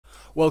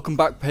Welcome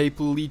back,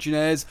 Papal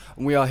Legionnaires,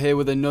 and we are here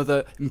with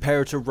another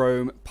Imperator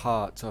Rome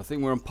part. So I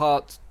think we're on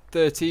part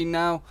 13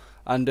 now,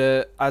 and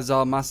as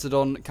our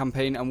Macedon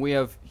campaign, and we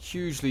have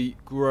hugely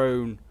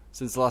grown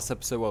since the last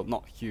episode. Well,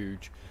 not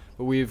huge,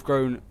 but we have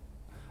grown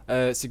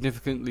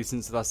significantly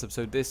since the last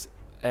episode. This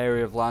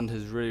area of land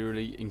has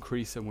really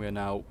increased, and we are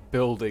now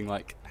building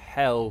like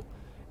hell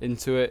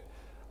into it.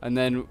 And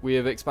then we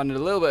have expanded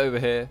a little bit over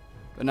here,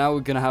 but now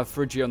we're going to have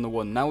Phrygia on the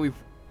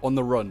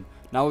run.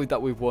 Now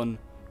that we've won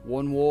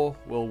one war,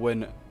 we'll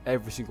win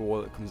every single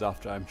war that comes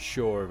after, I'm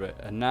sure of it.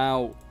 And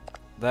now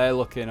they're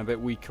looking a bit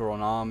weaker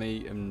on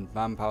army and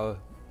manpower.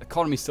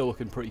 Economy's still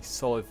looking pretty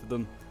solid for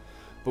them,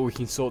 but we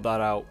can sort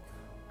that out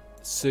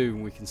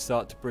soon. We can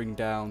start to bring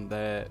down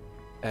their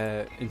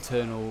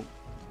internal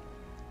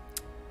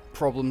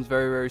problems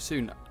very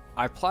soon.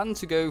 I plan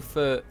to go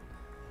for,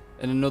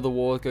 in another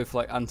war, go for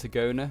like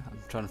Antigona. I'm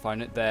trying to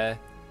find it there.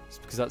 It's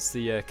because that's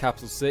the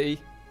capital city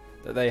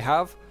that they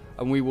have.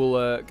 And we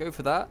will go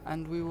for that,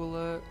 and we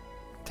will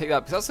take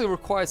that, because that's a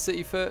required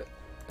city for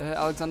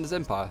Alexander's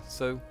empire,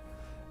 so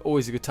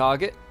always a good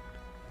target.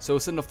 So we'll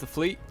send off the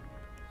fleet,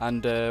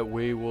 and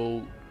we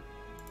will,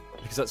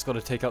 because that's got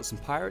to take out some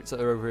pirates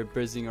that are over here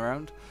busying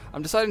around.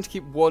 I'm deciding to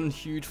keep one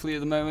huge fleet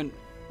at the moment.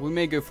 We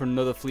may go for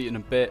another fleet in a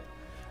bit,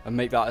 and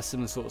make that a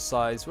similar sort of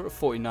size. We're at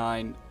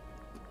 49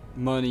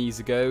 monies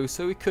ago,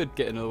 so we could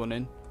get another one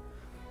in.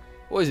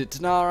 What is it,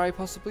 denarii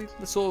possibly?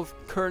 The sort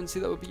of currency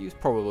that would be used?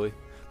 Probably.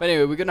 But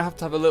anyway, we're going to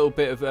have a little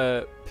bit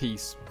of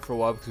peace for a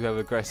while, because we have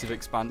aggressive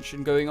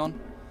expansion going on.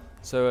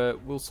 So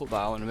we'll sort that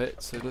out in a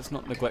bit. So let's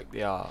not neglect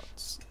the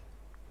arts.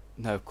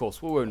 No, of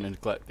course, we won't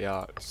neglect the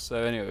arts. So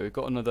anyway, we've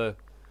got another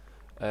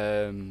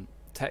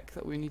tech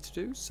that we need to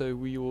do. So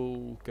we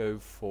will go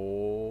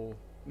for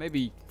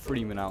maybe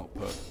Freeman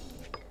output.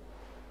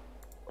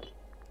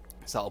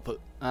 So I'll put,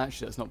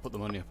 actually let's not put the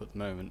money up at the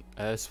moment.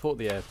 Support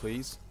the air,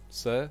 please,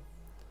 sir.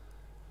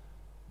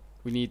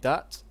 We need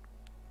that.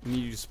 We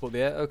need you to support the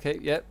air. Okay,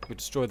 yep, we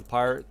destroy the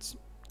pirates.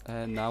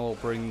 And now we'll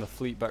bring the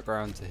fleet back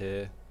round to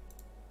here.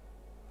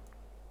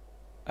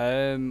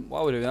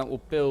 While we're doing that,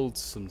 we'll build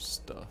some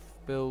stuff.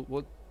 Build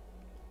what?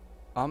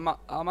 Our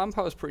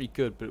manpower is pretty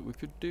good, but we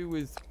could do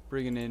with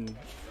bringing in.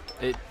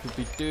 It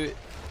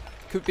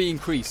could be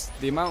increased.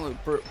 The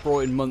amount that brought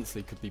in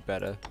monthly could be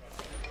better.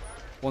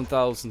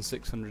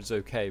 1,600 is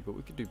okay, but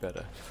we could do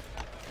better.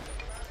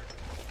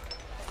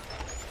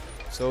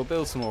 So we'll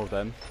build some more of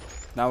them.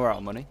 Now we're out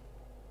of money.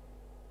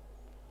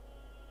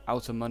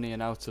 Out of money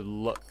and out of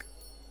luck.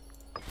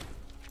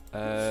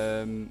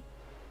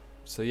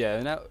 So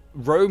yeah, now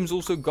Rome's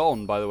also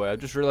gone, by the way. I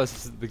just realised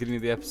this at the beginning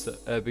of the episode,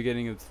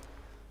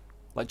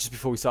 like just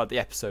before we started the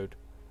episode.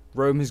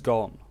 Rome is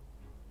gone.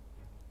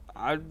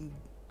 I'm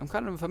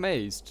kind of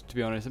amazed, to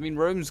be honest. I mean,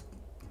 Rome's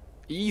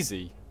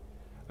easy.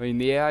 I mean,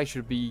 the AI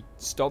should be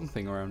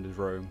stomping around as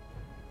Rome.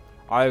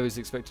 I was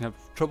expecting to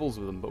have troubles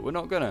with them, but we're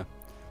not gonna.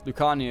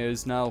 Lucania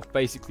is now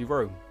basically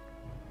Rome.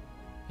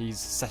 He's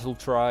a settled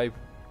tribe.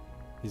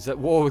 He's at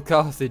war with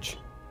Carthage.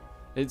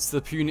 It's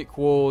the Punic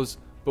Wars,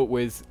 but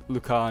with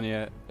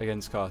Lucania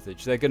against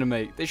Carthage.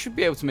 They should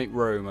be able to make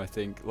Rome, I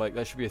think. Like,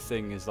 that should be a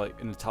thing, is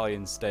like an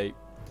Italian state.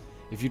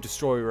 If you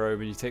destroy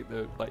Rome and you take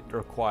the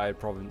required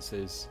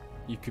provinces,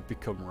 you could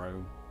become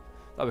Rome.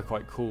 That'd be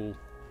quite cool.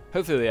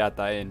 Hopefully they add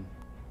that in.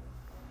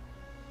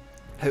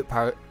 Hope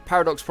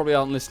Paradox probably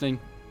aren't listening,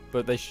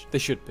 but they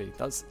should be.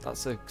 That's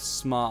a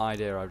smart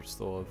idea I just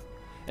thought of.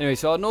 Anyway,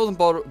 so our northern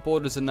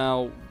borders are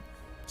now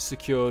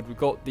secured. We've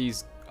got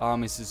these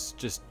armies as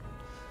just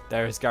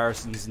there as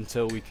garrisons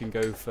until we can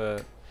go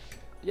for,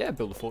 yeah,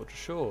 build a fortress,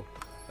 sure.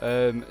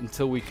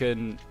 Until we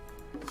can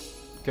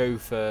go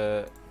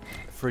for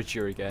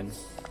Phrygia again.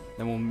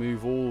 Then we'll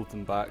move all of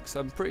them back.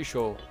 So I'm pretty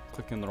sure,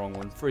 clicking on the wrong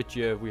one,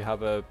 Phrygia, we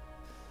have a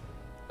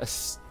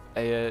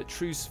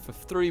truce for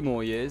 3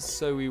 more years.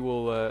 So we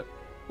will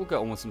we'll get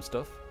on with some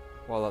stuff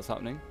while that's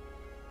happening.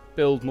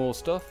 Build more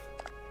stuff.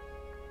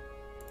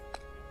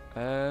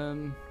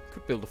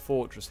 Could build a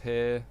fortress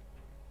here.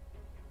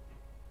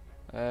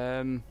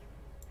 Can't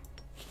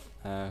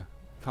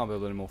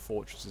build any more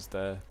fortresses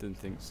there. Didn't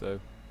think so.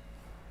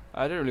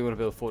 I don't really want to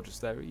build a fortress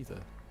there either.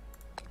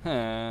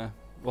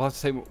 We'll have to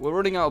say we're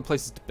running out of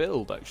places to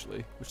build,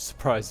 actually, which is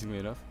surprisingly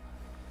enough.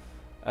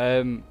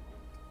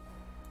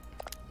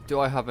 Do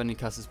I have any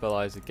casus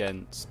belli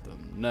against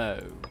them?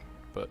 No,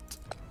 but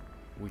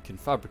we can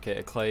fabricate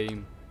a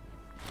claim.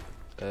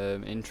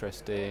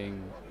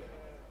 Interesting.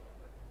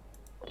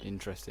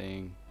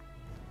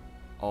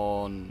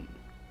 On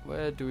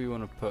where do we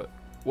want to put?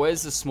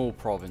 Where's the small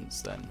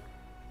province then?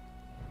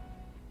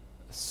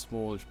 A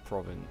smallish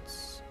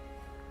province.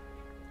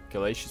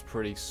 Galatia's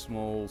pretty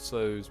small, so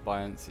is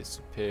Bianthia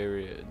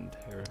Superior and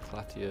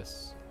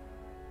Heraclatius.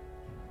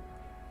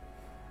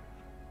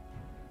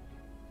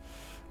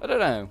 I don't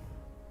know.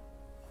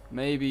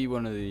 Maybe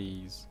one of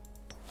these.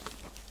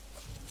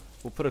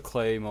 We'll put a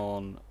claim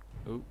on.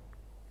 Oh,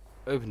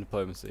 open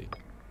diplomacy.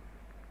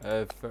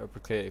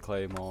 Fabricate a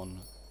claim on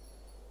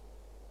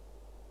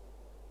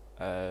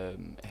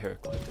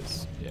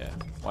Heraclitus. Yeah,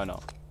 why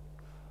not?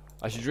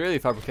 I should really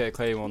fabricate a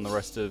claim on the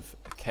rest of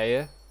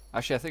Achaia.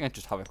 Actually, I think I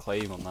just have a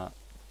claim on that.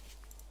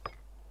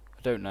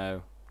 I don't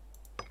know.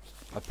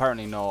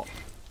 Apparently not.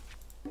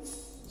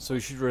 So we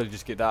should really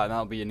just get that, and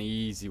that'll be an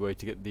easy way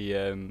to get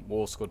the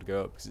war squad to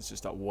go up, because it's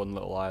just that one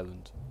little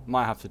island.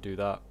 Might have to do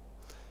that.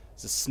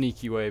 It's a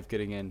sneaky way of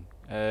getting in.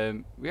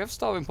 We have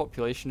starving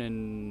population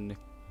in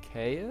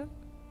Achaia?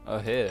 Oh,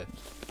 here.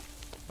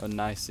 Oh,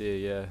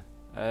 Nicaea,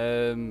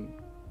 yeah.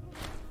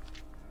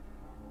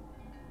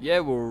 Yeah,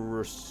 we'll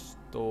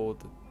restore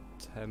the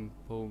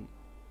temple.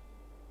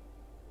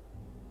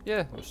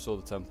 Yeah, we'll restore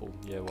the temple.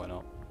 Yeah, why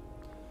not?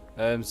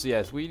 So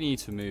yes, we need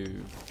to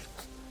move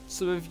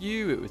some of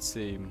you, it would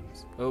seem.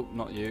 Oh,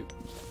 not you.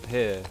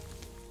 Here.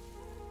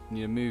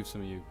 Need to move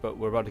some of you, but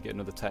we're about to get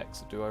another tech,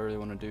 so do I really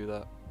want to do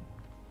that?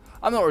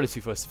 I'm not really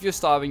too fussed. If you're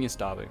starving, you're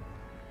starving.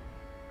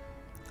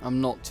 I'm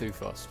not too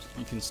fussed.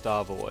 You can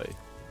starve away.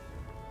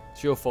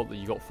 It's your fault that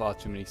you got far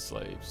too many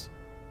slaves.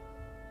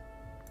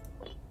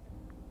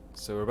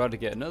 So we're about to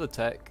get another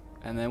tech,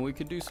 and then we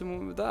could do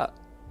something with that.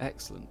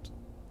 Excellent.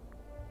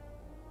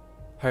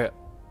 Hurry up.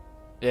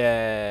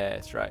 Yeah,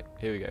 that's right.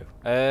 Here we go.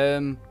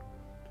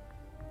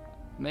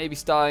 Maybe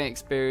starting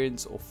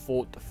experience or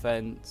fort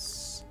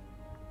defense.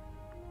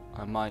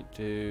 I might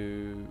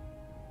do,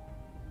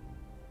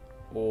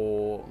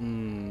 or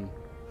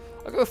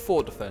I'll go with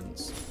fort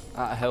defense.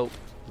 That helped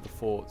with the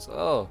forts.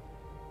 Oh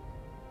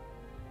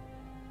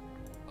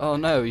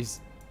no,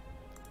 he's.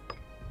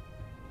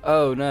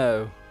 Oh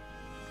no,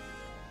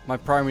 my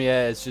primary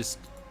heir has just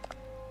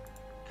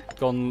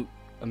gone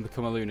and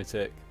become a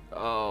lunatic.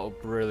 Oh,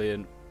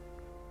 brilliant.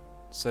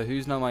 So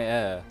who's now my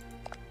heir?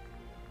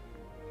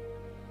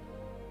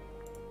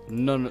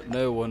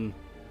 No one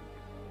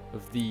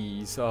of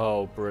these.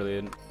 Oh,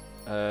 brilliant.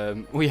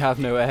 We have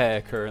no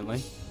heir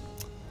currently.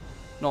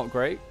 Not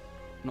great,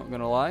 not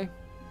gonna lie.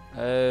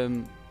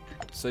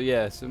 So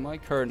yeah, so my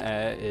current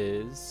heir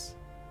is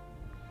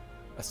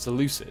a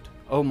Seleucid.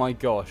 Oh my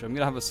gosh, I'm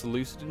gonna have a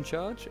Seleucid in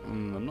charge?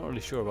 I'm not really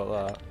sure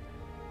about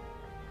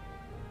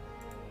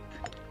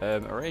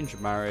that. Arrange a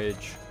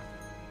marriage.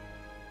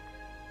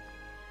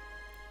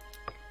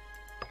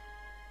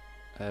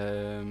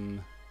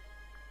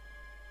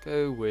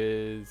 Go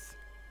with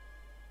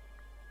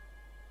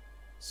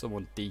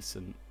someone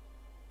decent.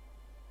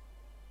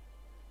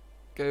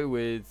 Go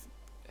with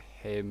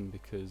him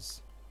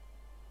because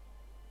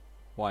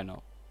why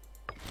not?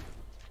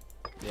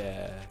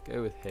 Yeah,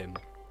 go with him.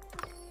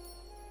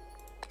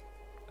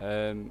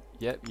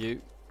 Yep, you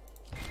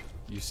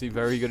seem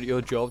very good at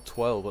your job.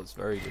 12, that's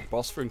very good.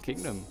 Bosphorus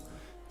Kingdom,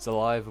 it's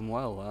alive and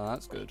well.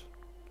 That's good.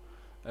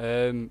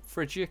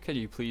 Phrygia, can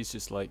you please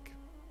just like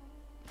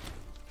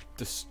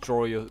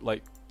destroy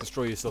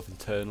yourself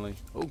internally?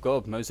 Oh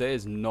god, Mosea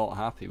is not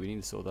happy. We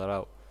need to sort that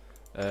out.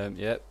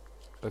 Yep.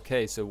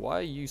 Okay, so why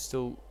are you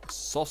still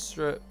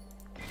Sostra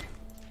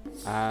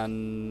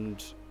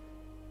and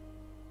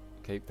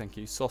okay, thank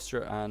you.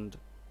 Sostra and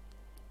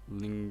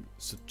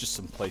so just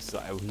some places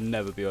that I will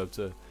never be able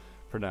to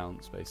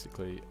pronounce,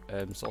 basically.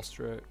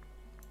 Sostra.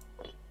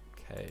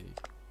 Okay.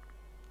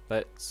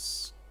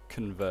 Let's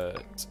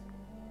convert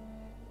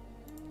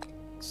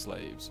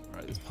slaves.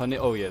 Right, there's plenty.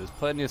 Oh yeah, there's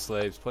plenty of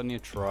slaves, plenty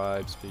of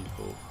tribes,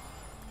 people,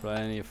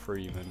 plenty of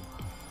freemen.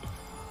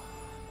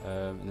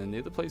 And then the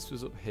other place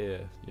was up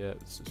here. Yeah,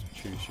 let's just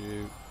choose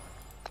you.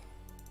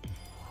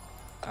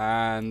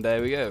 And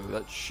there we go.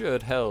 That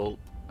should help.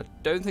 I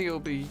don't think it'll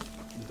be.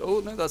 Oh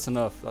no, that's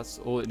enough. That's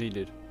all it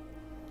needed.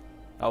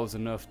 That was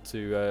enough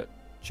to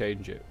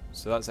change it.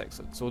 So that's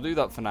excellent. So we'll do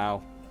that for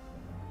now.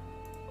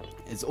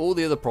 It's all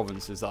the other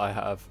provinces that I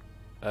have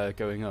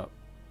going up.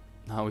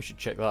 Now we should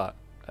check that.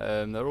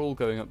 They're all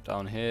going up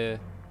down here.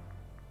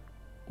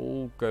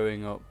 All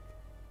going up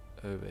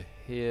over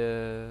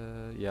here.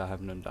 Yeah, I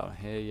haven't done down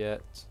here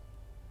yet.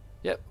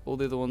 Yep, all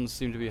the other ones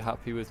seem to be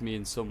happy with me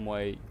in some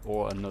way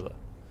or another.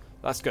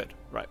 That's good.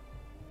 Right,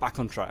 back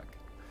on track.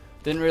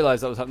 Didn't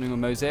realise that was happening with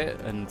Mosaic,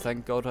 and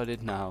thank God I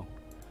did now.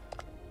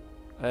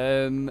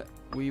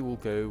 We will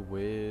go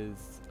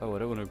with. Oh, I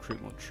don't want to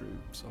recruit more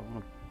troops. I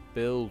want to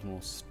build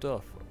more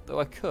stuff. Though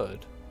I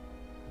could.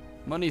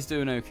 Money's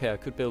doing okay. I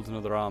could build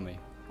another army.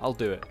 I'll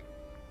do it.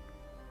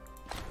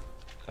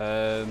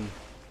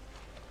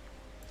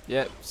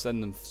 Yep,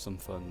 send them some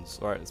funds.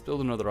 Alright, let's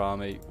build another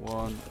army.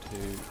 1, 2,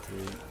 3,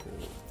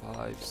 4,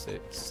 5,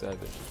 6,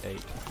 7,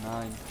 8,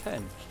 9,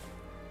 10.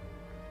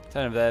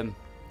 10 of them.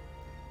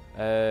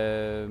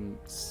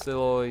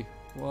 Siloi.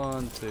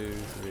 1, 2,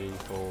 3,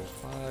 4,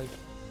 5,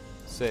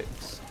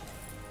 6.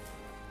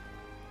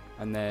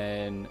 And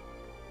then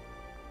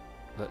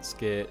let's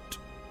get.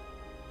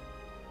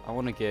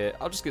 I'll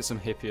just get some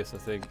Hippias, I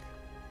think.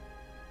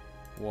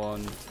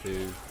 1,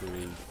 2,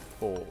 3,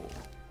 4.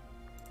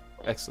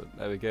 Excellent.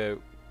 There we go.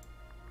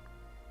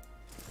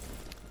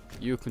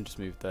 You can just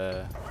move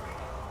there.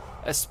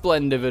 A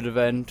splendid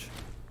event.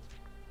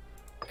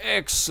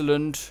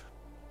 Excellent.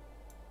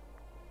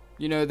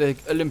 You know, the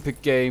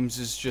Olympic Games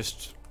is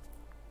just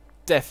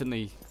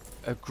definitely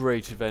a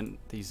great event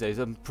these days.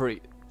 I'm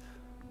pretty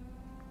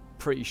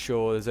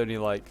sure there's only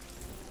like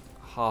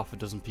half a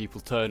dozen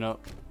people turn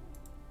up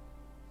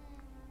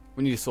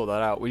We need to sort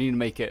that out. We need to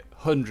make it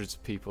hundreds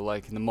of people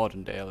like in the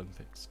modern day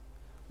Olympics.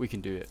 We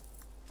can do it.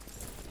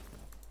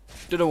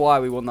 Don't know why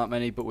we want that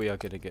many, but we are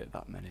going to get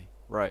that many.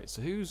 Right,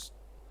 so who's...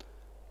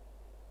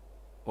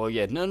 Well,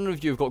 yeah, none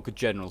of you have got good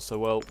generals, so,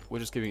 well, we're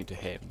just giving it to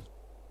him.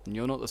 And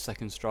you're not the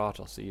 2nd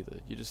Stratos either.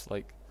 You're just,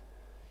 like...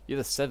 You're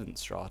the 7th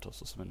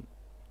Stratos or something.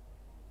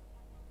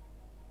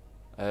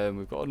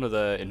 We've got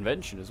another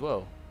invention as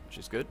well, which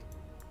is good.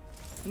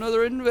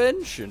 Another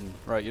invention!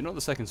 Right, you're not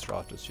the 2nd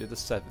Stratos, you're the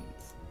 7th.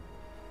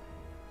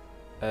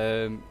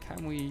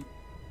 Can we...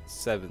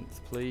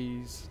 7th,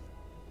 please?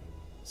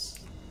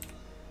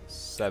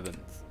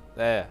 7th.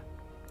 There.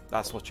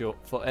 That's what you're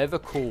forever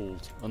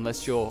called.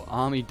 Unless your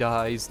army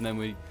dies, and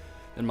then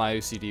my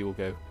OCD will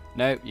go,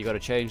 no, you got to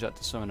change that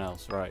to someone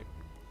else. Right.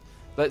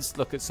 Let's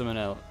look at someone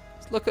else.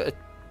 Let's look at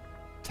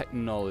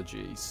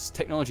technology.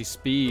 Technology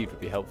speed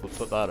would be helpful.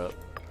 Put that up.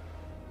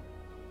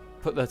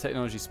 Put the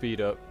technology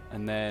speed up,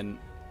 and then...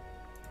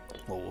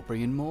 Well, we'll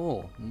bring in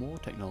more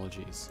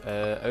technologies.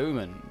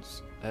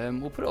 Omens.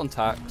 We'll put it on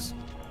tax.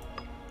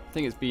 I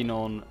think it's been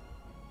on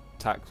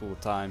tax all the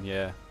time,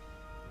 yeah.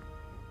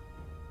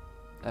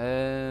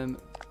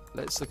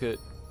 Let's look at...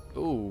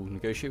 Ooh,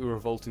 negotiate with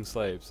revolting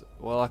slaves.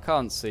 Well, I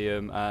can't see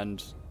them,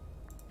 and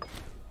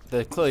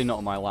they're clearly not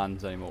on my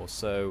lands anymore,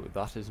 so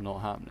that is not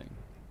happening.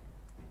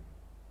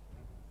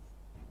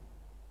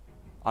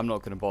 I'm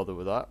not going to bother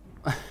with that.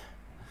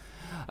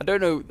 I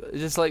don't know,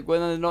 just like when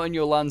they're not in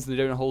your lands and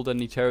they don't hold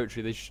any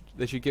territory,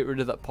 they should get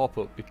rid of that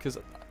pop-up, because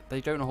they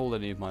don't hold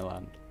any of my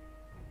land.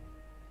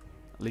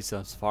 At least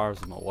as far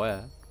as I'm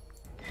aware.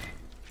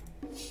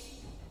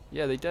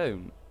 Yeah, they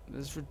don't.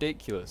 It's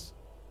ridiculous.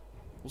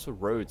 Also,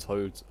 Rhodes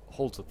holds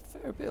a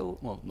fair bit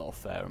of, well, not a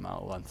fair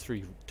amount of land.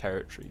 3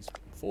 territories.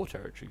 4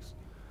 territories.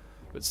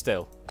 But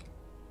still.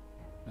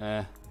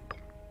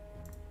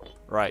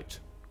 Right.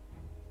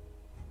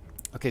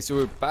 Okay, so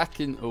we're back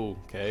in... Oh,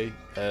 okay.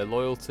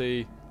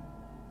 Loyalty.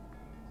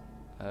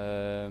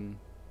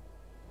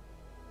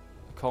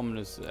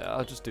 Commoners.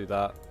 I'll just do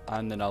that.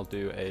 And then I'll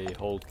do a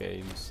hold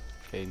games.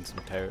 Gain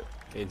some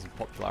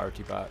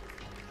popularity back.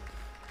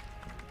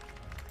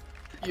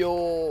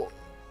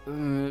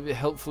 It'd be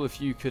helpful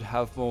if you could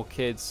have more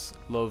kids,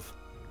 love.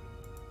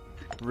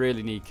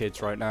 Really need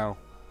kids right now.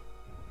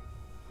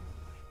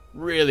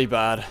 Really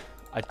bad.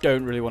 I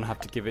don't really want to have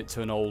to give it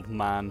to an old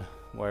man.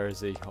 Where is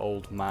he?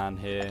 Old man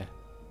here.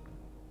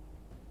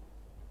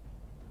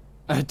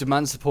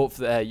 Demand support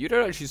for the heir. You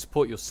don't actually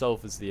support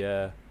yourself as the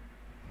heir.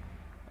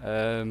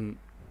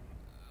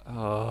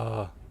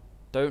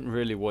 Don't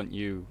really want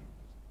you.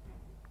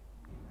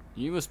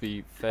 You must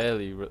be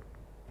fairly...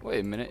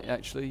 Wait a minute,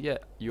 actually, yeah,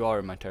 you are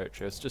in my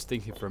territory. I was just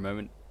thinking for a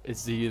moment,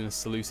 is he in a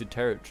Seleucid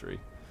territory?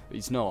 But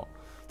he's not.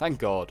 Thank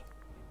God.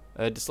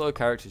 Disloyal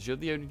characters, you're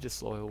the only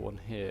disloyal one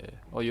here.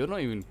 Oh, you're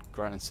not even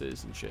granted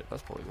citizenship,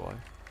 that's probably why.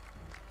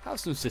 Have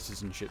some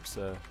citizenship,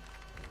 sir.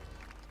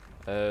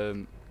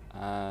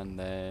 And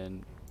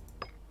then...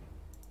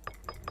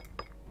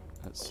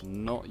 That's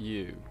not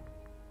you.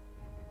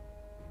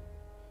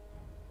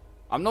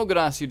 I'm not going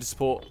to ask you to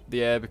support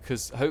the heir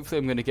because hopefully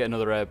I'm going to get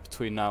another heir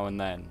between now and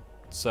then.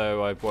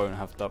 So I won't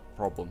have that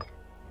problem.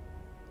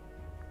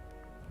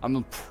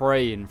 I'm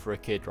praying for a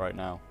kid right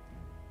now.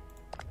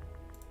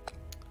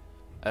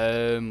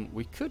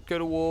 We could go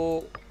to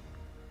war.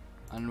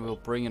 And we'll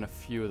bring in a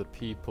few other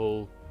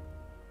people.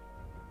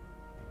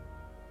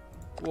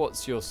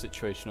 What's your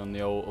situation on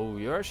the old... Oh,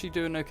 you're actually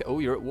doing okay. Oh,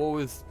 you're at war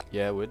with...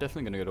 Yeah, we're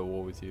definitely going to go to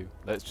war with you.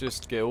 Let's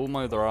just get all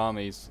my other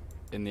armies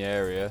in the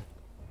area.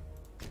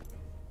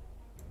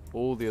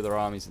 All the other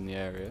armies in the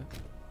area.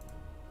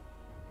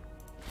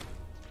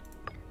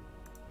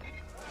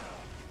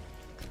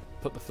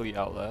 Put the fleet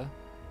out there.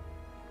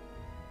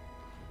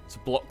 To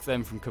block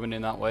them from coming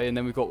in that way. And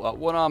then we've got that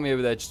one army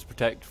over there just to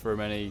protect from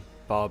any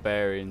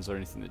barbarians or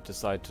anything that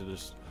decide to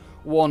just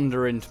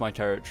wander into my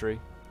territory.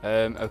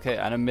 Okay,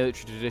 and a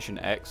military tradition.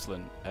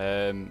 Excellent.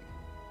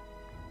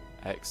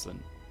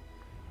 Excellent.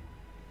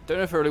 Don't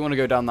know if I really want to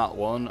go down that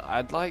one.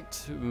 I'd like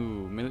to...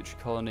 Ooh,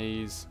 military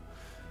colonies.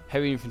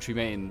 Heavy infantry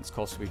maintenance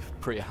costs will be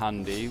pretty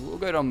handy. We'll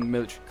go down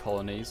military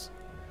colonies.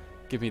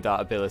 Give me that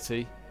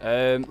ability.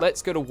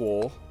 Let's go to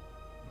war.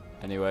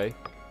 Anyway,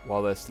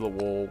 while they're still at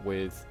war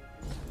with...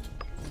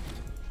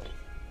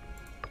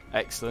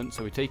 Excellent,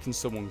 so we're taking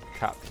someone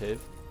captive.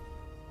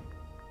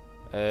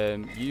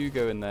 You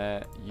go in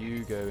there,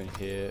 you go in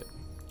here,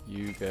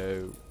 you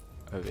go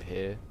over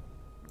here.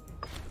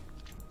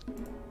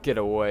 Get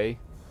away.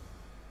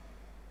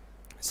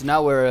 So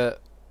now we're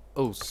at...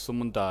 Oh,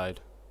 someone died.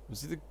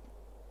 Was he the...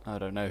 I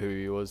don't know who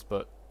he was,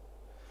 but...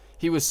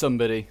 He was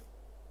somebody.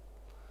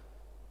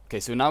 Okay,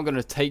 so we're now going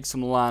to take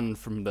some land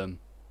from them.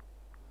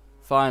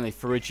 Finally,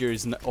 Phrygia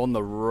is on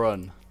the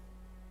run.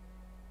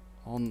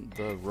 On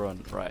the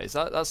run. Right, is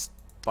that's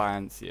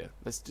Bianthia.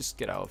 Let's just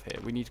get out of here.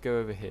 We need to go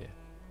over here.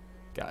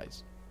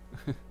 Guys.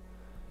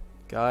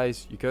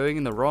 Guys, you're going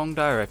in the wrong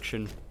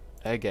direction.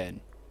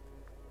 Again.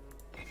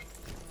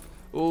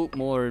 Oh,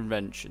 more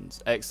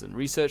inventions. Excellent.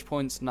 Research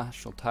points,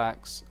 national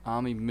tax,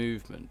 army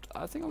movement.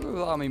 I think I'll go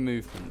with army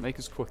movement. Make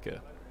us quicker.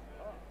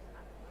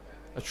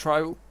 A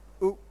tribal...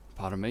 Oh,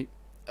 pardon me.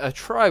 A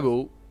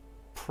tribal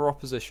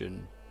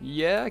proposition.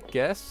 Yeah, I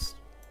guess.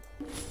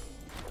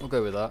 We'll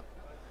go with that.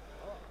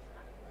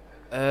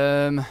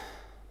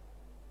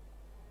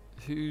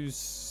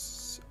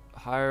 Who's...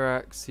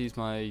 Hyrax, he's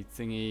my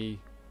thingy.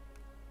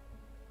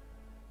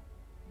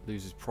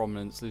 Loses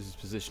prominence, loses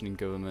position in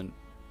government.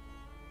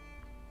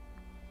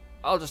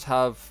 I'll just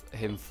have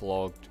him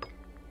flogged.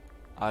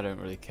 I don't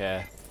really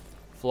care.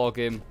 Flog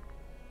him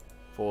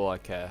for all I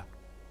care.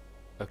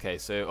 Okay,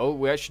 so... Oh,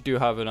 we actually do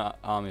have an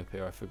army up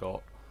here, I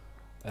forgot.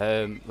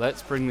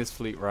 Let's bring this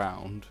fleet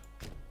round.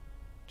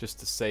 Just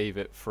to save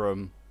it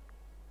from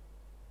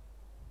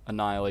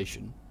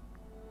annihilation.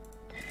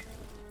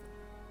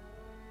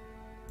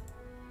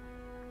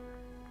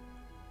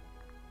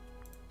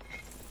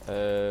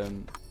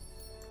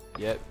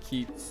 Yep,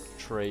 keep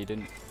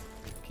trading.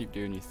 Keep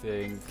doing your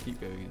thing.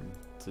 Keep going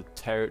into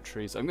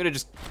territories. I'm gonna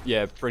just,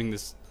 yeah, bring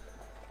this.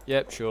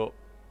 Yep, sure.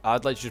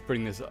 I'd like to just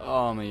bring this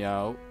army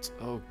out.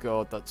 Oh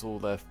god, that's all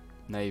their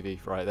navy.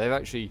 Right, they've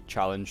actually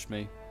challenged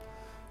me.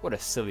 What a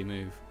silly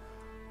move.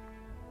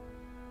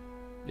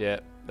 Yeah,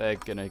 they're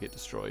gonna get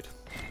destroyed.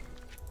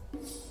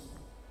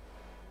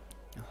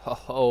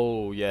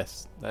 Oh,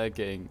 yes, they're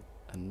getting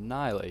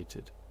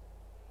annihilated.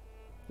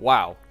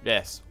 Wow,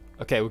 yes.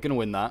 Okay, we're gonna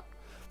win that.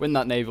 Win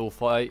that naval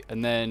fight,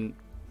 and then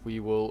we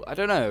will... I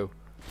don't know.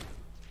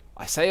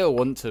 I say I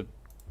want to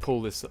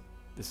pull this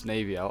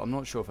navy out. I'm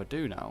not sure if I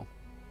do now.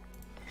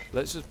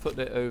 Let's just put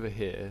it over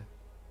here.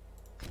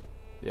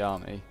 The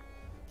army.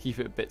 Keep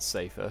it a bit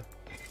safer.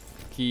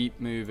 Keep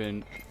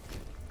moving.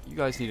 You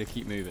guys need to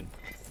keep moving.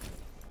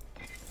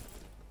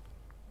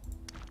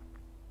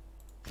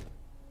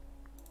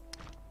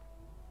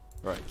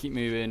 Right, keep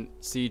moving.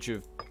 Siege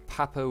of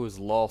Papa was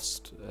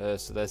lost,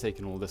 so they're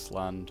taking all this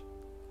land.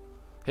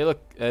 Hey,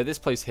 look, this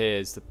place here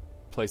is the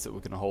place that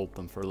we're going to hold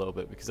them for a little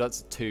bit, because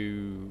that's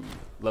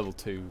level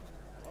 2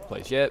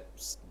 place. Yep,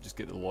 just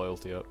get the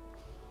loyalty up.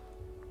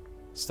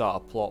 Start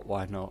a plot,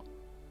 why not?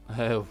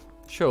 Oh,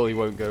 surely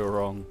won't go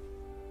wrong.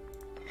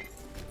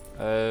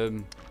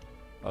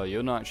 Oh,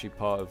 you're not actually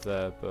part of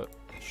there, but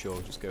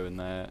sure, just go in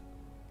there.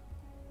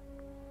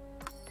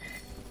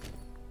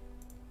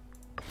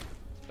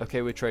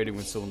 Okay, we're trading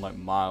with someone like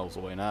miles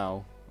away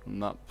now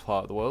in that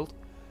part of the world.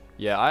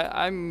 Yeah,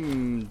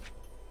 I'm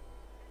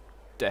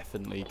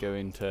definitely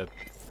going to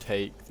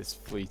take this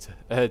fleet,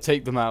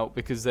 take them out,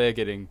 because they're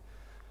getting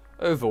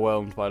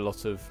overwhelmed by a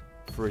lot of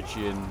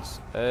Phrygians.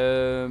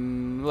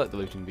 Let the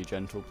looting be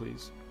gentle,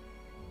 please.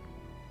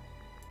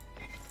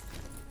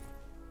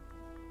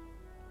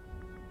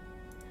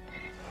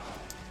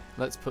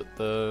 Let's put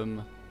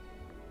them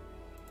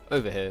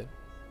over here.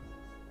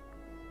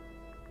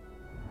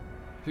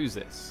 Who's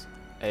this?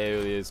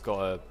 Aeolia's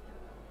got a...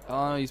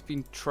 Oh, he's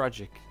been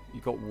tragic. He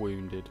got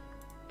wounded.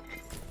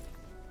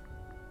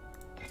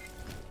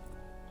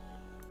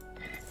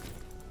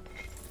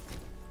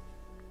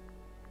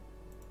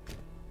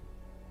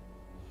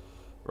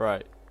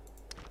 Right.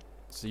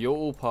 So you're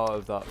all part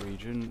of that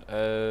region.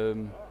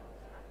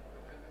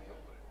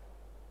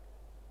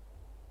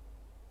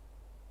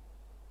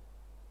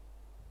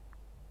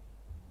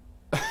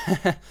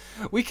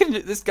 We can.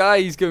 This guy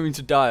is going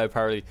to die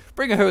apparently.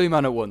 Bring a holy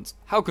man at once.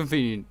 How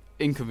convenient.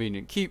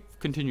 Inconvenient.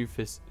 Continue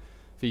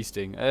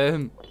feasting.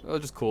 I'll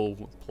just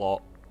call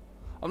plot.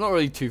 I'm not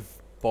really too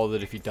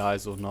bothered if he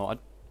dies or not. I'd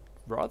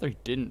rather he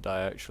didn't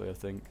die actually, I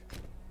think.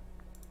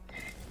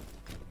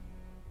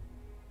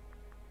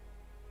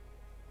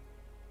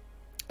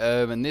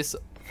 And this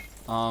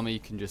army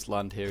can just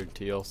land here in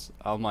Teos.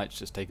 I might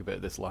just take a bit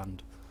of this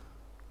land.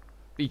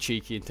 Be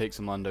cheeky and take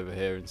some land over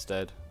here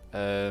instead.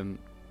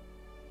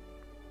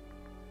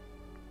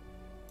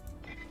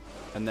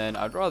 And then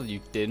I'd rather you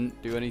didn't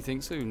do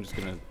anything, so I'm just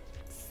going to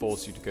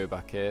force you to go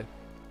back here.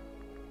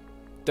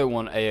 Don't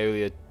want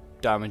Aeolia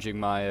damaging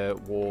my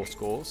war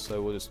scores,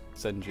 so we'll just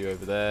send you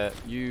over there.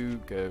 You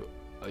go...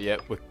 yeah,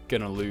 we're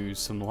going to lose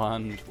some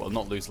land. Well,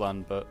 not lose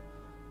land, but...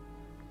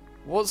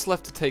 What's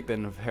left to take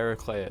then of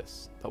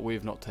Heraclius that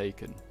we've not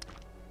taken?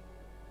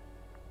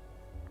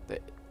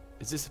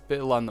 Is this a bit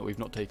of land that we've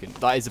not taken?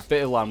 That is a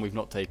bit of land we've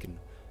not taken.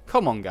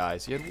 Come on,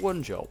 guys, you had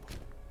one job.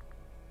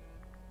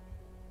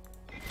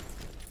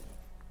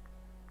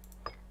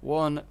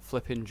 One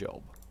flipping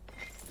job.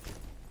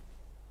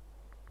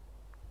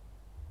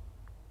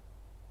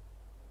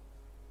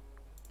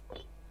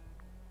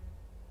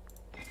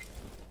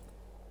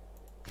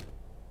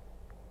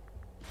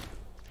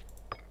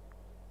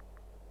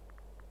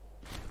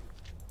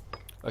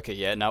 Okay,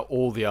 yeah, now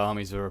all the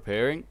armies are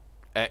appearing.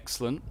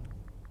 Excellent.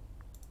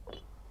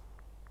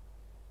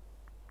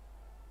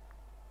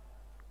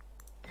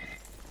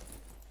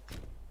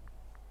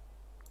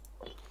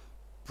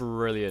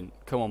 Brilliant.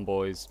 Come on,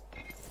 boys.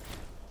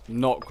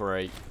 Not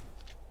great.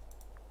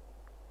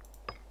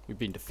 We've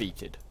been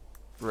defeated.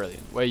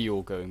 Brilliant. Where are you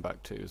all going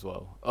back to as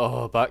well?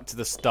 Oh, back to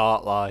the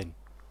start line.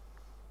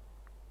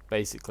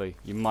 Basically,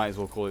 you might as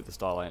well call it the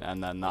start line,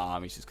 and then that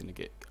army's just going to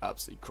get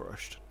absolutely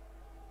crushed.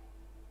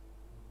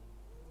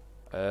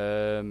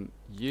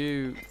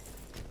 You...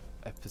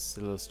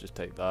 Epicillus, just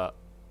take that.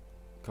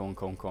 Come on,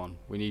 come on, come on.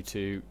 We need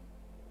to...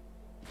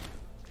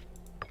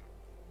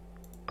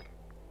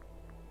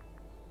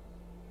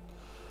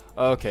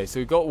 Okay, so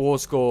we've got war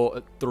score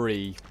at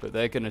 3, but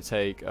they're going to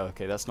take...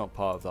 Okay, that's not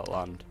part of that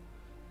land.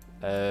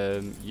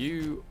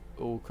 You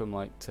all come,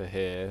 like, to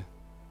here.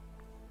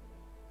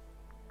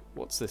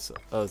 What's this?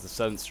 Oh, the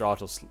 7th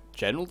Stratos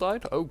general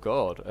died? Oh,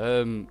 God.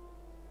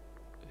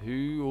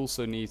 Who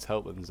also needs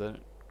help than Zen...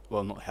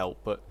 Well, not help,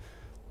 but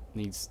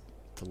needs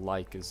to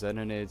like a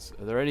Zenonids.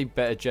 Are there any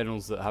better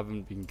generals that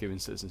haven't been given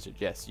citizenship?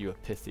 Yes, you are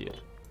Pythiad.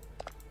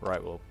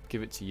 Right, well,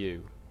 give it to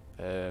you.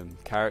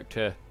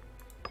 Character...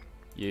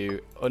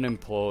 You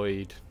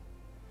unemployed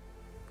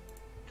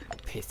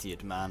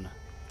Pythiad man.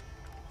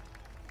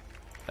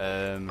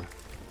 The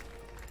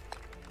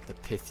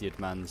Pythiad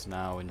man's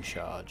now in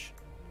charge.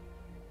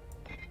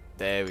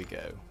 There we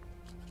go.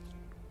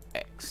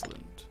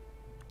 Excellent.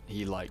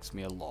 He likes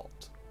me a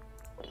lot.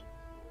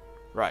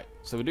 Right,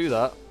 so we do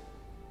that.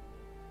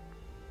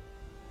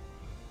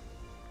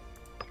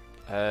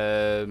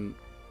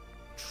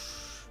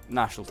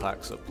 National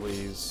tax up,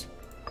 please.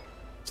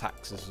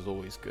 Taxes is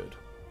always good.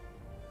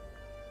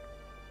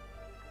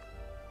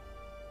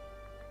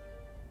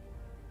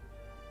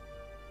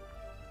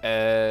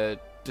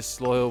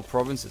 Disloyal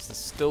provinces, they're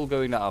still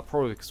going down,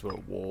 probably because we're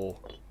at war.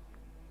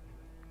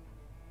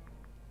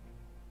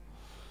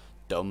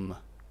 Dumb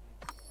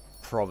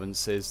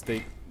provinces,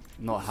 they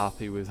not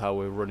happy with how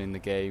we're running the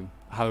game.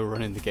 How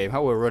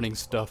we're running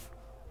stuff.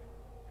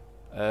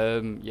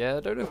 Yeah, I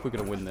don't know if we're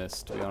gonna win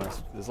this, to be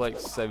honest. There's like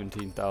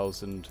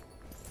 17,000.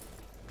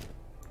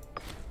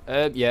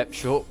 Yeah,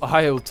 sure.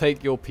 I'll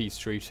take your peace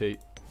treaty.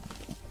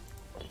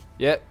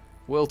 Yep,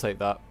 we'll take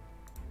that.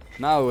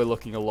 Now we're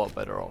looking a lot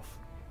better off.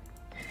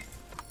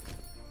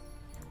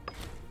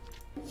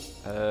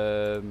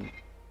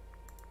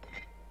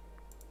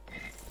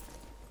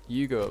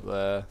 You go up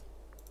there.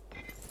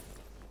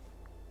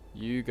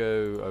 You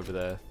go over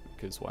there,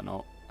 because why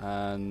not?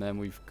 And then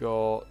we've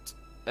got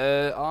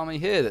army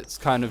here that's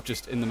kind of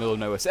just in the middle of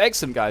nowhere. So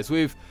excellent, guys.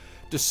 We've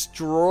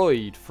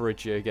destroyed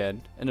Phrygia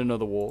again in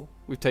another war.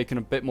 We've taken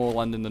a bit more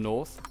land in the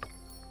north.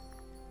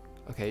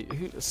 Okay,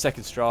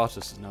 second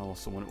Stratus is now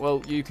also one.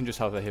 Well, you can just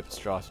have a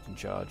Hippostratus in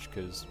charge,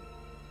 because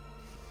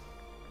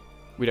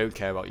we don't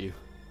care about you.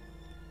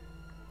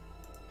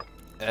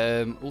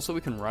 Also,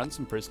 we can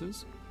ransom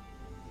prisoners.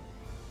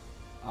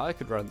 I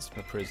could ransom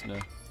a prisoner.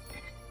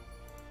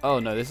 Oh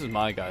no, this is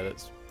my guy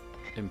that's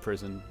in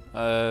prison.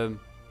 I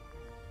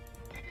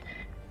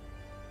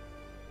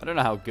don't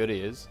know how good he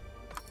is.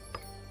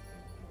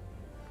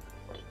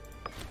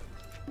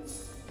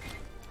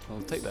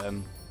 I'll take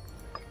them.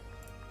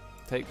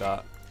 Take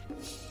that.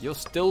 You're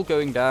still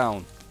going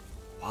down.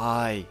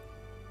 Why?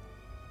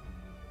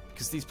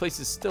 Because these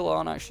places still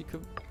aren't actually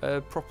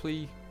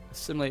properly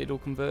assimilated or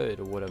converted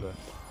or whatever.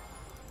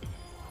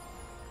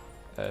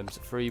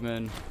 So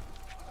Freeman.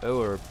 Oh,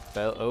 or a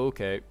bell. Oh,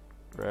 okay.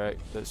 Right.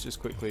 Let's just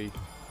quickly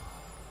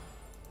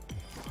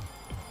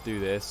do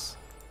this.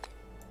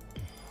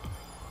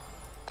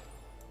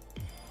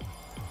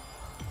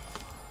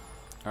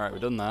 Alright,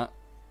 we've done that.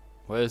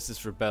 Where's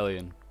this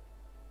rebellion?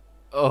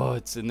 Oh,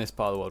 it's in this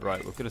part of the world.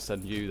 Right, we're going to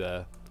send you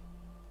there.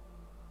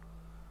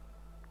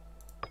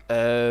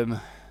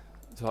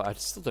 So I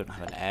still don't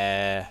have an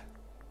heir.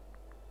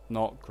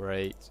 Not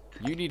great.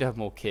 You need to have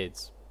more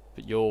kids.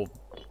 But you're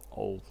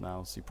old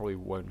now, so you probably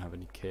won't have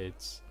any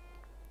kids.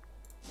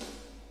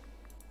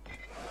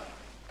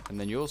 And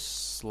then your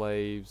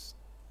slaves.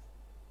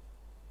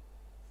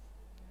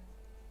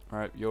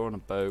 Alright, you're on a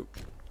boat.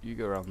 You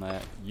go around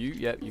there.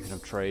 Yep, you can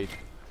have trade.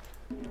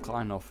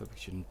 Decline offer,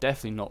 because you're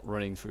definitely not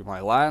running through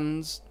my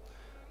lands.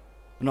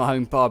 We're not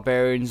having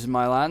barbarians in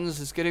my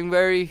lands. It's getting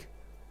very...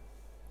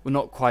 We're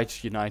not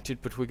quite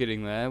united, but we're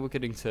getting there. We're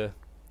getting to...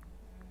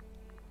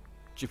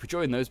 If we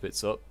join those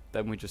bits up,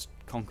 then we just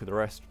conquer the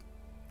rest.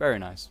 Very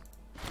nice.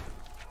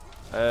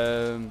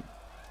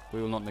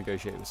 We will not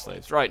negotiate with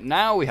slaves. Right,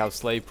 now we have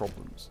slave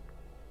problems.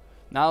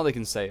 Now they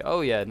can say,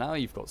 oh yeah, now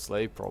you've got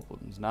slave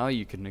problems. Now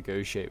you can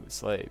negotiate with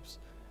slaves.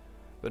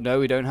 But no,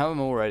 we don't have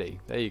them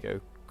already. There you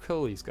go.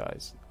 Kill these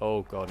guys.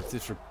 Oh god, if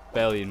this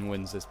rebellion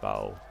wins this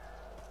battle.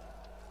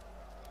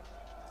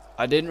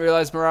 I didn't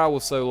realize morale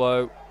was so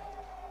low.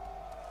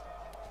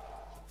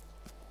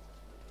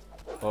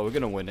 Well, we're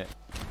going to win it.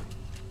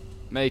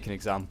 Make an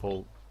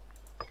example.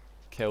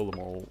 Kill them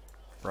all.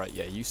 Right,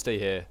 yeah, you stay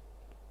here.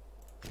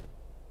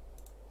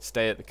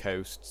 Stay at the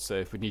coast, so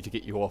if we need to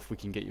get you off, we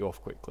can get you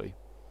off quickly.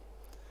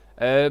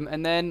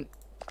 And then,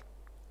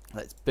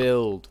 let's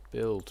build.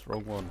 Build,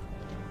 wrong one.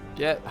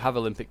 Yeah, have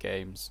Olympic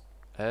Games.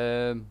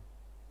 Build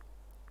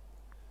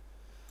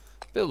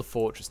a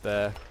fortress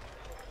there.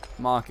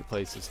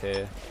 Marketplaces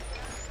here.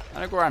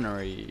 And a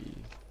granary.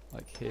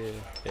 Like here,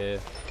 here.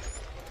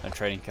 And a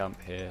training camp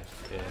here,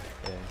 here,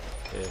 and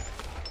here.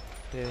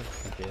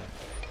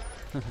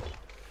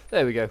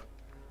 There we go.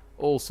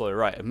 Also,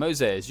 right, and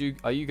Moses,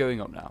 are you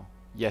going up now?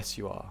 Yes,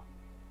 you are.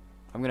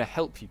 I'm going to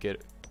help you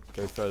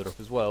go further up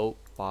as well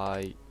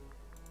by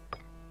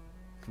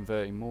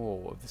converting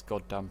more of this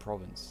goddamn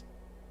province.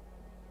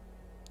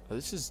 Oh,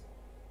 this is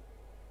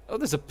Oh,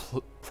 there's a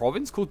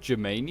province called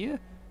Germania?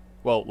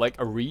 Well, like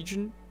a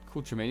region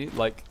called Germania?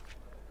 Like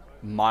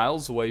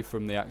miles away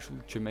from the actual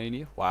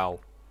Germania? Wow.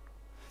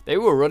 They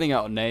were running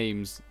out of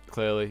names,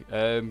 clearly.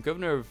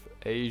 Governor of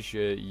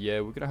Asia,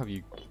 yeah, we're going to have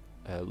you,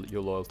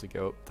 your loyalty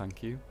go up,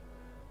 thank you.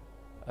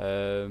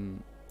 Yeah,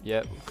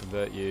 we'll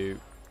convert you.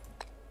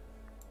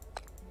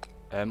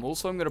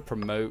 Also, I'm going to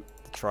promote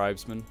the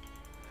tribesmen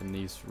in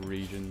these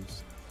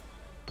regions.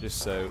 Just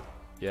so,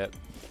 yep.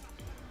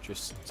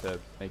 Just to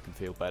make them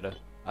feel better.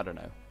 I don't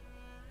know.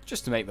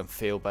 Just to make them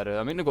feel better.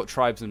 I mean, I've got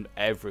tribesmen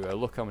everywhere.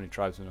 Look how many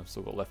tribesmen I've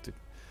still got left to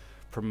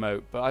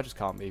promote. But I just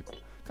can't be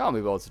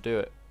bothered to do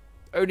it.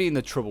 Only in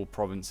the troubled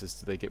provinces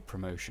do they get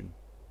promotion.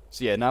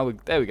 So yeah, now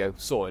there we go.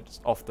 Sorted. It's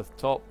off the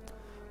top.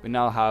 We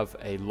now have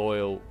a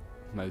loyal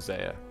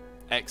Mosaic.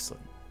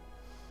 Excellent.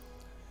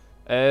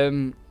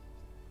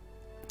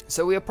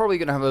 So we are probably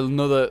going to have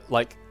another,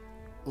 like,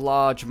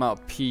 large amount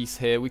of peace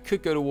here. We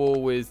could go to war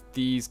with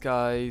these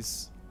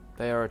guys.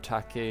 They are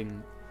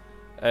attacking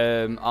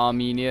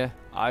Armenia.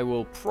 I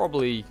will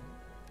probably,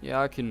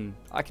 yeah, I can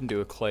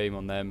do a claim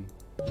on them.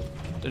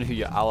 Don't know who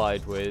you're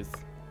allied with.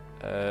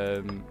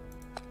 They're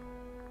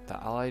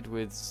allied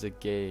with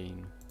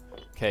Zagain.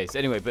 Okay, so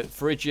anyway, but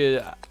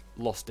Phrygia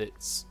lost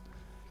its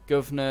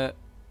governor.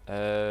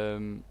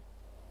 Well,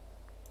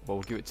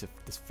 we'll give it to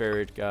this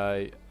Ferid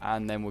guy,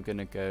 and then we're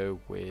gonna go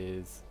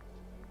with.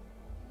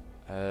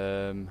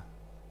 I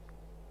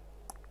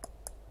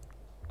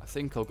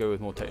think I'll go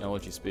with more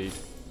technology speed.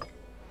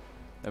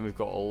 Then we've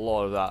got a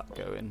lot of that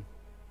going.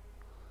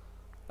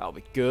 That'll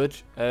be good.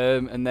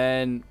 And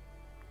then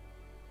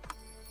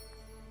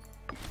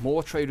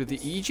more trade with the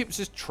Egypt's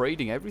just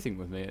trading everything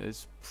with me.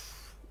 It's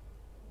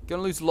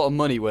gonna lose a lot of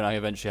money when I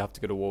eventually have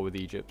to go to war with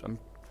Egypt. I'm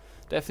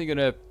definitely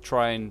gonna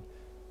try and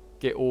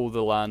get all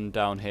the land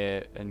down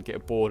here and get a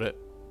border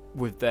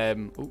with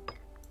them. Ooh.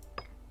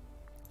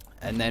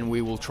 And then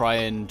we will try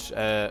and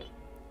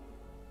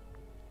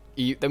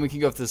then we can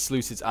go after the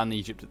Seleucids and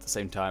Egypt at the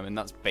same time, and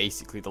that's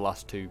basically the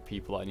last two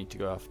people I need to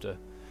go after.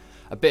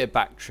 A bit of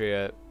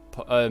Bactria,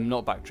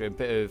 not Bactria, a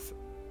bit of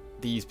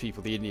these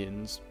people, the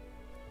Indians.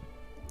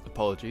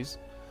 Apologies.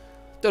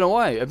 Don't know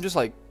why, I'm just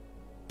like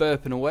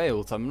burping away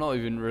all the time. I'm not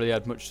even really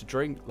had much to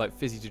drink, like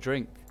fizzy to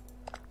drink.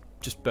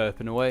 Just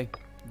burping away.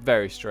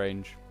 Very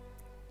strange.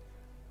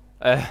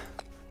 There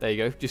you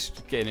go,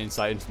 just getting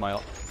insight into my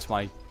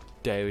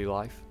daily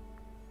life.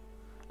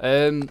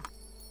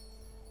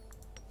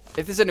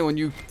 If there's anyone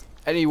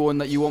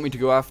that you want me to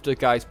go after,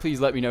 guys,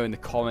 please let me know in the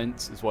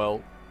comments as well.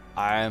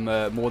 I am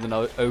more than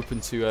open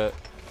to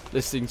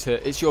listening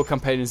to. It's your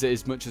campaign as it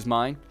is much as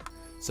mine.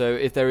 So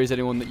if there is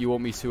anyone that you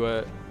want me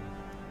to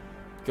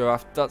go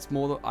after,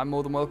 I'm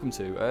more than welcome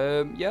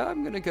to. Yeah,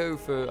 I'm gonna go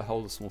for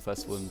hold a small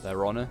festival in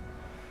their honor.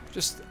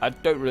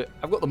 I've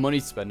got the money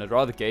to spend. I'd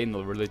rather gain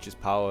the religious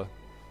power.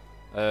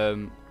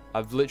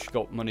 I've literally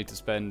got money to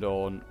spend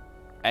on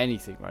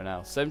anything right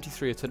now.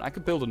 73 a turn. I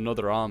could build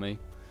another army.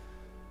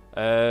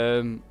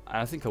 And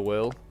I think I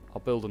will.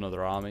 I'll build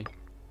another army.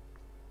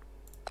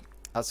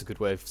 That's a good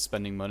way of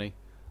spending money.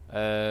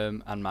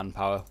 And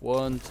manpower.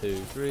 1, 2,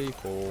 3,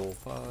 4,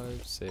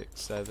 5,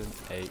 6, 7,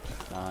 8,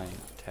 9,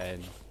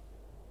 10.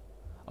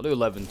 I'll do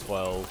 11,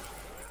 12.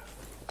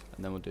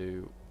 And then we'll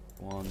do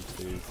 1,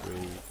 2,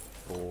 3,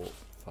 4,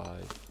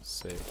 5,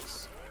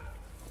 6,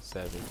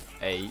 7,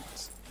 8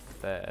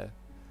 there.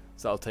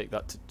 So I'll take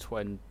that to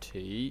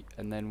 20,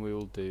 and then we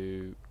will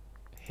do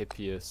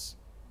Hippias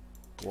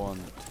 1,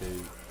 2,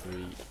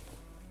 3,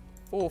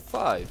 4,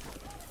 5.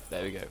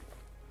 There we go.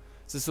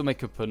 So this will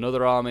make up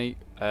another army.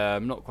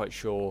 I'm not quite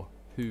sure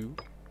who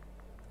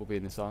will be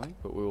in this army,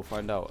 but we will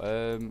find out.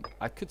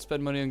 I could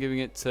spend money on giving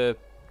it to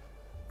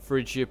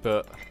Phrygia,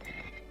 but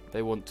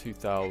they want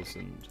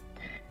 2,000.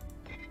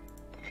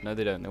 No,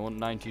 they don't. They want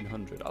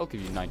 1,900. I'll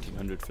give you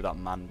 1,900 for that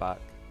man back.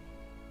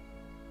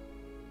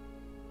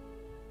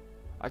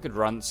 I could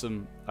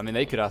ransom. I mean,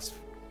 they could ask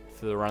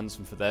for the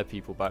ransom for their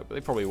people back, but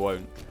they probably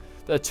won't.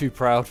 They're too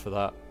proud for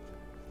that.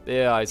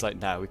 The AI's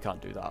like, no, we can't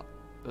do that.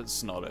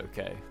 That's not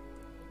okay.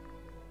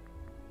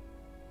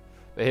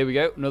 But here we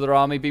go. Another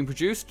army being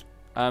produced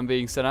and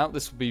being sent out.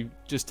 This will be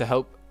just to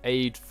help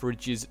aid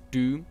Phrygia's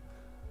doom.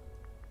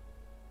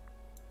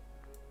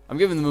 I'm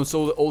giving them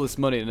all this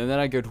money, and then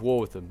I go to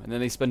war with them, and then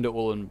they spend it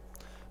all on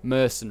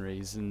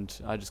mercenaries, and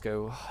I just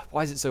go,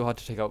 why is it so hard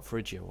to take out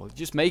Phrygia? Well,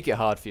 just make it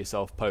hard for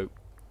yourself, Pope.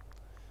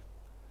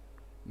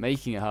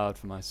 Making it hard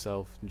for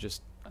myself, and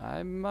just,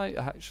 I might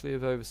actually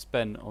have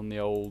overspent on the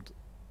old.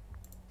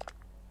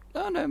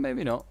 Oh no,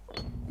 maybe not.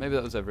 Maybe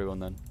that was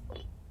everyone then.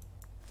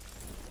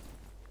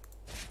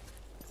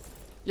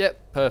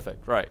 Yep,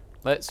 perfect. Right,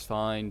 let's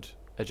find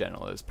a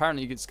general.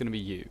 Apparently it's going to be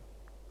you.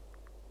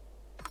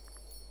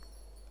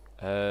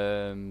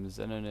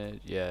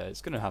 Zenonid, yeah,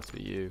 it's going to have to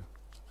be you.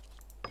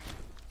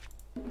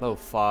 Level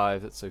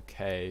 5, that's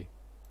okay.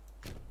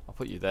 I'll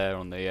put you there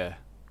on the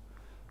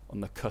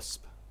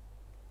cusp,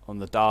 on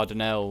the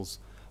Dardanelles.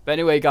 But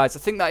anyway, guys, I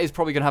think that is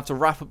probably going to have to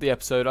wrap up the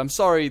episode. I'm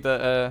sorry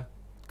that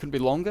couldn't be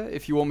longer.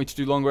 If you want me to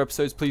do longer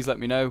episodes, please let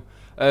me know.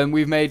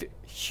 We've made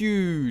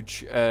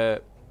huge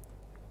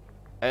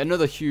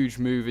another huge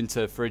move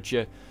into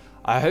Phrygia.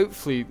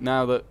 Hopefully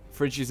now that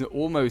Phrygia is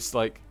almost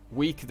like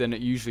weaker than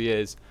it usually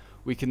is,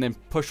 we can then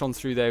push on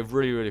through there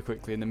really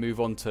quickly and then move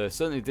on to,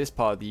 certainly this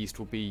part of the east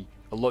will be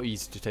a lot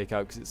easier to take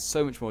out because it's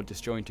so much more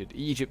disjointed.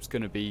 Egypt's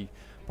going to be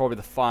probably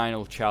the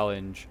final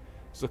challenge.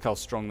 Just look how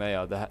strong they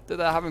are. They're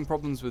having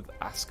problems with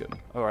Ascom.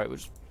 Alright,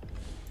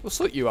 we'll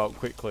sort you out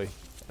quickly.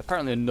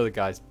 Apparently another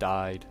guy's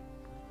died.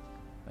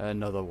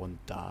 Another one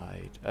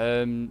died.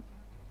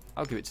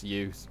 I'll give it to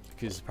you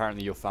because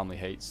apparently your family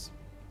hates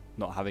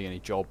not having any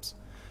jobs.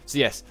 So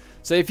yes,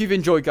 so if you've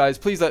enjoyed, guys,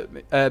 please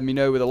let me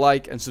know with a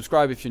like and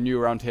subscribe if you're new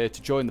around here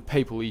to join the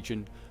Papal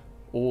Legion.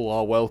 All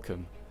are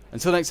welcome.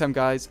 Until next time,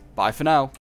 guys, bye for now.